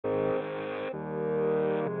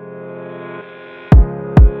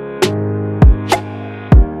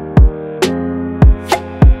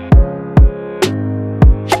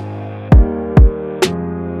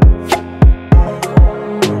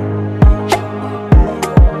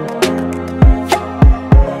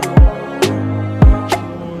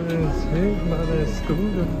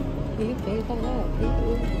He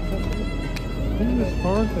was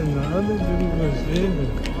parking, the other dude was in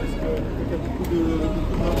it.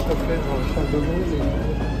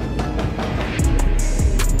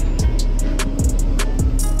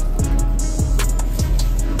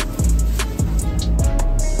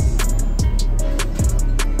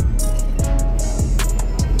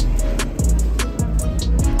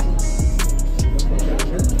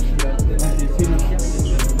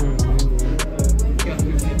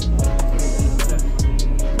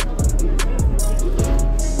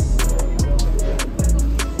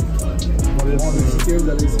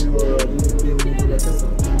 D'aller sur les de la casse.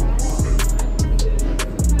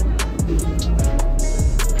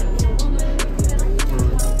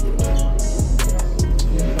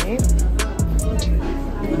 Okay.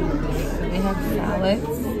 We have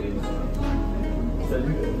salads.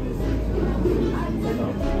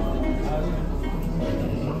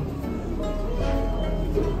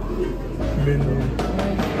 Minion.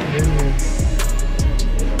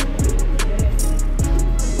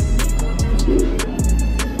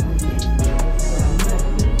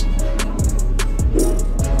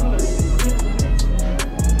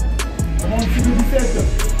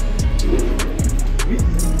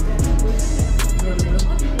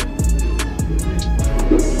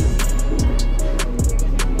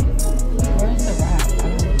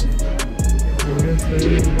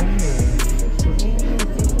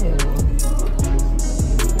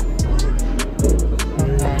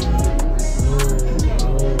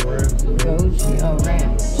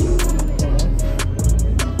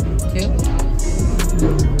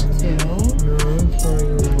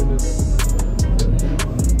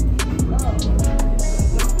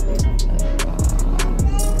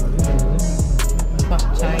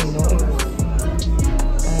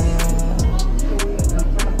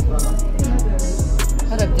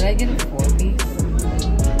 Did I get a 4-piece?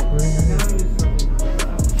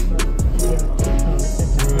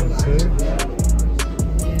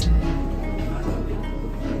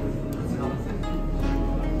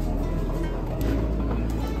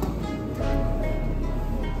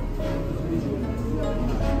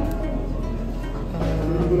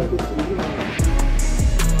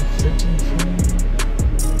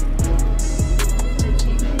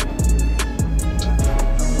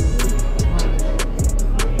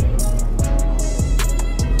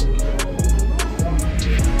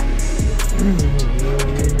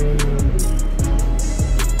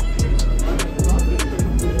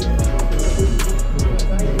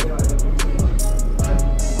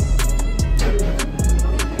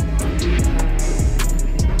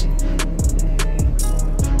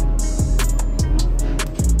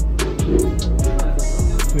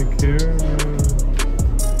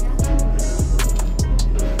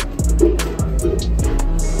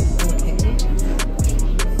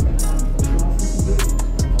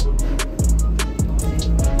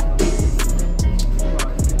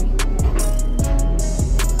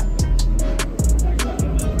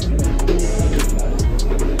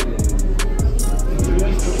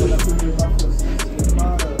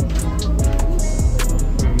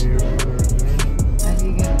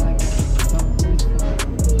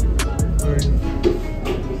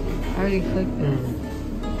 Click this.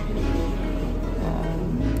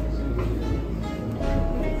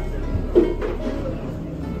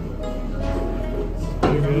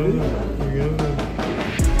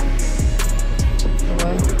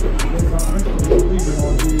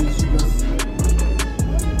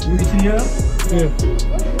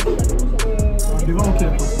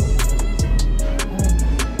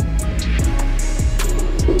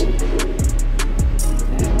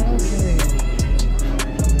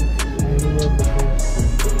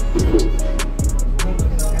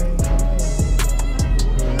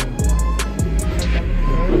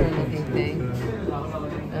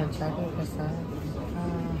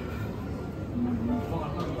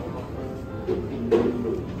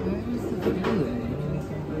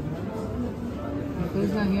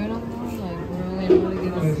 Food's not here no more? Like, we're only able to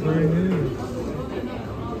get a It's right here.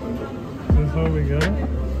 That's all we got?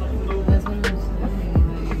 That's what I'm saying.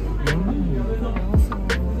 Like, also,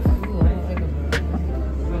 food, I don't think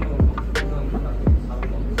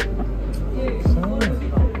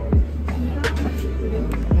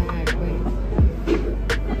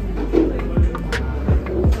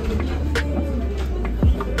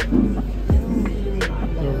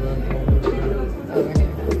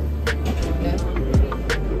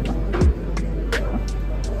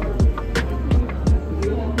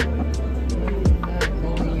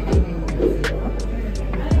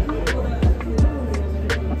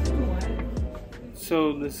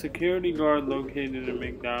So the security guard located at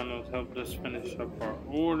McDonald's helped us finish up our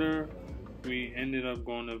order. we ended up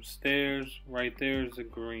going upstairs. Right there is a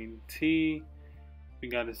green tea. We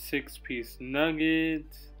got a 6-piece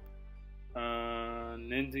nugget.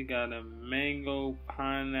 Ninja got a mango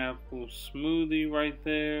pineapple smoothie right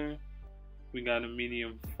there. We got a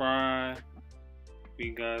medium fry. We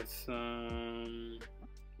got some,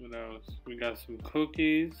 what else? We got some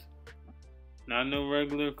cookies. Not no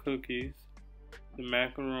regular cookies. The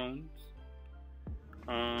macarons.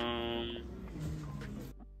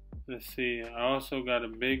 Let's see. I also got a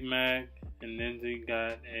Big Mac, and Ninja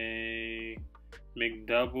got a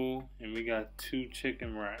McDouble, and we got 2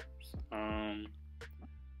 chicken wraps.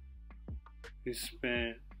 We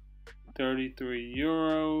spent 33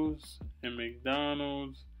 euros in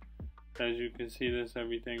McDonald's. As you can see, that's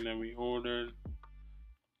everything that we ordered.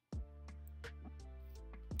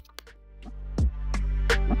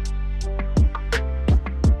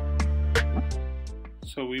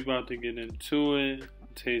 So we about to get into it,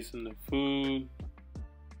 tasting the food.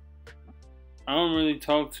 I don't really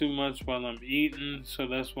talk too much while I'm eating, so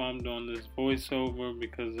that's why I'm doing this voiceover,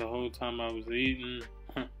 because the whole time I was eating,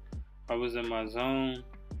 I was in my zone.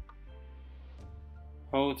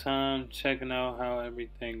 Whole time checking out how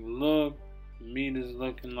everything looked. Meat is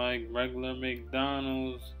looking like regular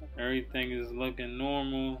McDonald's. Everything is looking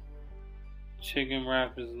normal. Chicken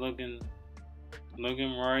wrap is looking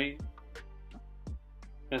right.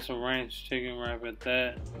 That's a ranch chicken wrap at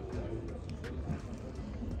that.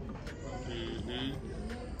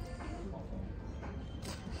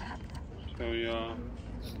 Show y'all.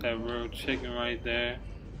 It's that real chicken right there.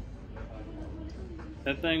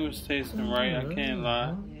 That thing was tasting right, I can't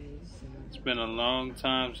lie. It's been a long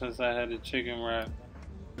time since I had a chicken wrap.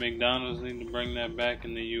 McDonald's need to bring that back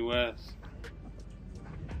in the US.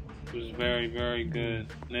 It was very, very good.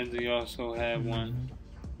 Lindsay also had one.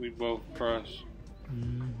 We both crushed.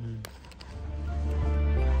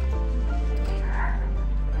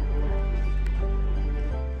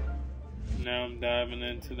 Now I'm diving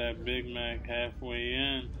into that Big Mac halfway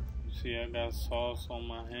in. You see I got sauce on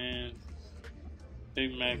my hands.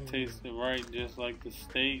 Big Mac tasted right, just like the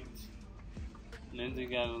States. Lindsay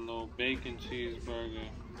got a little bacon cheeseburger.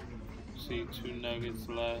 See 2 nuggets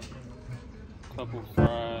left. Couple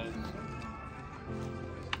fries.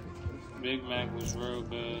 Big Mac was real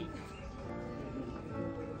good.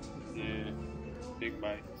 Yeah, big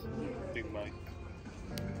bites. Big bites.